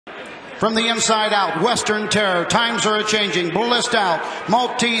From the inside out, Western Terror, Times Are A-Changing, Blissed Out,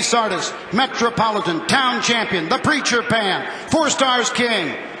 Maltese Artist, Metropolitan, Town Champion, The Preacher Pan, 4 Stars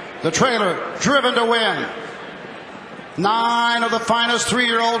King, the trailer, Driven to Win. 9 of the finest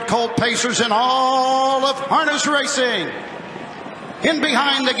 3-year-old colt pacers in all of harness racing. In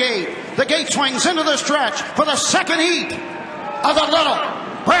behind the gate swings into the stretch for the second heat of the Little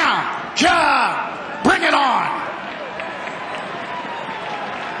Brown Jug. Bring it on.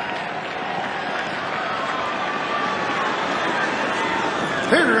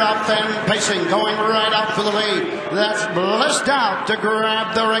 Here out then, pacing, going right out for the lead. That's Blissed Out to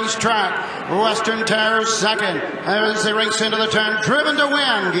grab the racetrack. Western Terror second. As they race into the turn, Driven to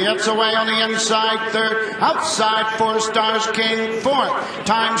Win gets away on the inside third. Outside, 4 Stars King fourth.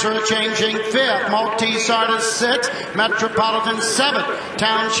 Times Are A-Changing fifth. Maltese Artist sixth. Metropolitan seventh.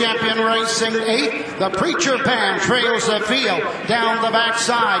 Town Champion Racing eighth. The Preacher Pan trails the field down the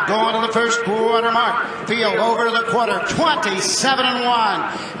backside, going to the first quarter mark. Field over to the quarter, 27-1.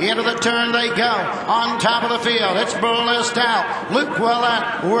 Into the turn they go. On top of the field, it's Blissed Out. Luke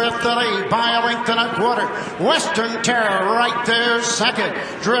Willett with the lead by a length and a quarter. Western Terror right there second.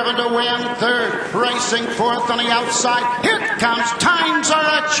 Driven to Win third. Racing fourth on the outside. Here comes Times Are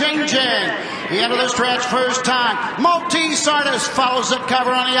A-Changing. Into the stretch first time. Maltese Artist follows the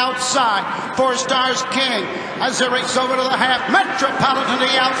cover on the outside. 4 Stars King as they race over to the half. Metropolitan to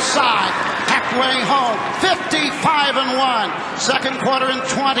the outside. Halfway home. 55-1. Second quarter in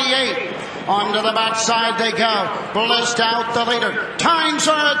 28. Onto the backside they go. Blissed Out the leader. Times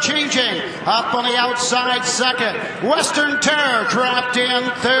Are A-Changing. Up on the outside second. Western Terror dropped in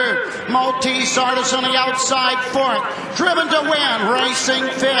third. Maltese Artist on the outside fourth. Driven to Win racing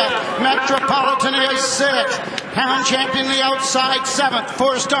fifth. Metropolitan is sixth. Town Champion the outside seventh.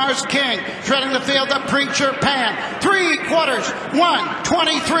 4 Stars King treading the field. The Preacher Pan. 3 quarters. 1,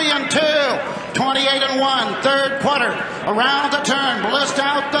 23-2. 28-1, third quarter. Around the turn, Blissed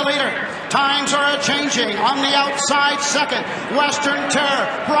Out the leader. Times Are A-Changing on the outside second. Western Terror.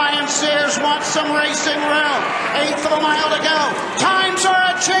 Brian Sears wants some racing room. 1/8 of a mile to go. Times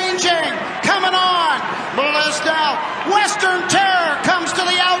Are A-Changing. Coming on.